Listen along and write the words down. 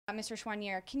Mr.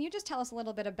 Choiniere, can you just tell us a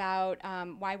little bit about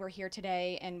why we're here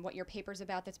today and what your paper's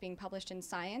about that's being published in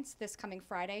Science this coming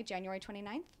Friday, January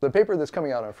 29th? The paper that's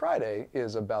coming out on Friday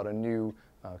is about a new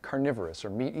carnivorous or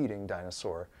meat-eating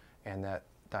dinosaur, and that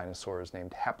dinosaur is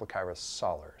named Haplocheirus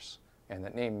solars, and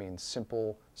that name means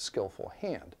simple, skillful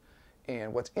hand.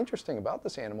 And what's interesting about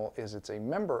this animal is it's a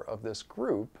member of this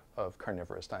group of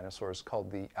carnivorous dinosaurs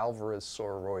called the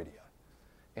Alvarezsauroidea.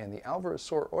 And the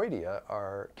Alvarezsauroidea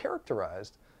are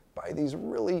characterized by these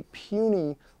really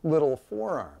puny little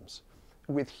forearms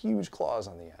with huge claws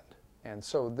on the end. And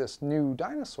so this new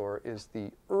dinosaur is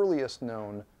the earliest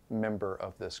known member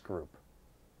of this group.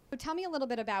 So tell me a little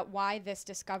bit about why this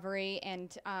discovery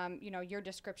and your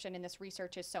description in this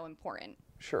research is so important.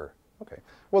 Sure. Okay.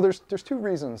 Well, there's two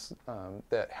reasons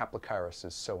that Haplocheirus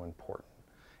is so important.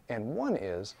 And one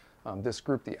is this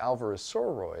group, the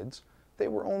Alvarezsauroids, they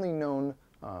were only known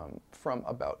from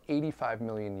about 85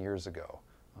 million years ago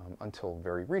until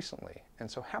very recently. And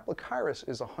so Haplocheirus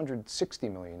is 160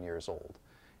 million years old.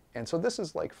 And so this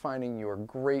is like finding your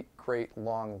great, great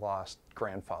long-lost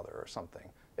grandfather or something,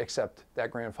 except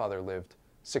that grandfather lived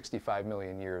 65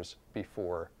 million years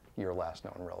before your last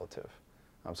known relative.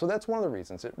 So that's one of the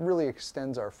reasons. It really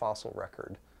extends our fossil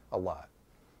record a lot.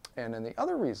 And then the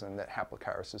other reason that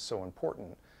Haplocheirus is so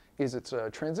important is it's a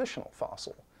transitional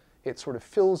fossil. It sort of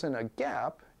fills in a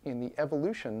gap in the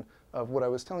evolution of what I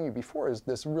was telling you before is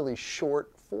this really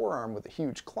short forearm with a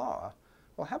huge claw.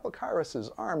 Well,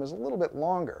 Haplocheirus's arm is a little bit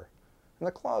longer, and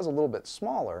the claw is a little bit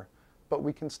smaller, but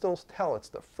we can still tell it's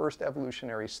the first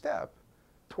evolutionary step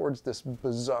towards this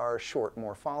bizarre short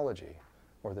morphology,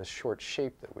 or this short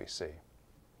shape that we see.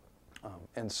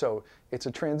 And so it's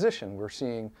a transition. We're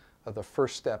seeing the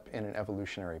first step in an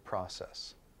evolutionary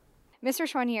process. Mr.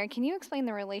 Choiniere, can you explain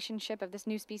the relationship of this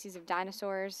new species of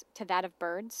dinosaurs to that of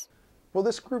birds? Well,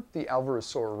 this group, the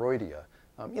Alvarezsauroidea,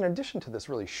 in addition to this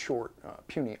really short,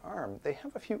 puny arm, they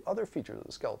have a few other features of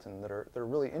the skeleton that are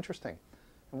really interesting.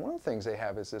 And one of the things they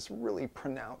have is this really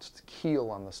pronounced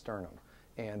keel on the sternum.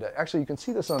 And actually, you can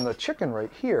see this on the chicken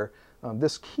right here.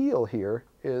 This keel here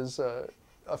is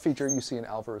a feature you see in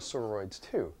Alvarezsauroids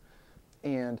too.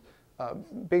 And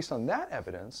based on that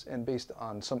evidence, and based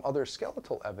on some other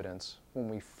skeletal evidence, when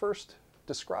we first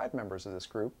described members of this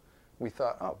group, we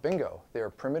thought, oh, bingo, they're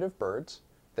primitive birds.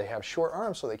 They have short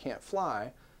arms so they can't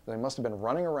fly. They must have been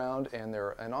running around, and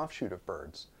they're an offshoot of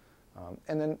birds.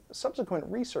 And then subsequent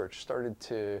research started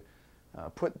to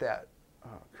put that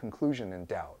conclusion in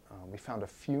doubt. We found a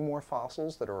few more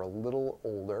fossils that are a little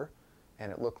older,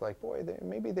 and it looked like, boy,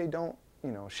 maybe they don't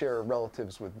share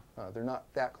relatives with, they're not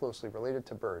that closely related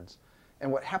to birds.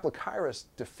 And what Haplocheirus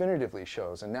definitively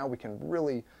shows, and now we can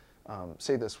really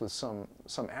say this with some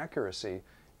accuracy,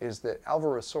 is that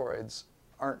Alvarezsauroids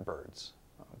aren't birds.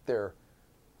 They're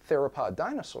theropod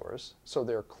dinosaurs, so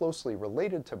they're closely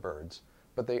related to birds,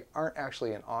 but they aren't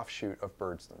actually an offshoot of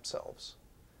birds themselves.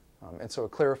 And so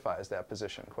it clarifies that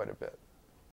position quite a bit.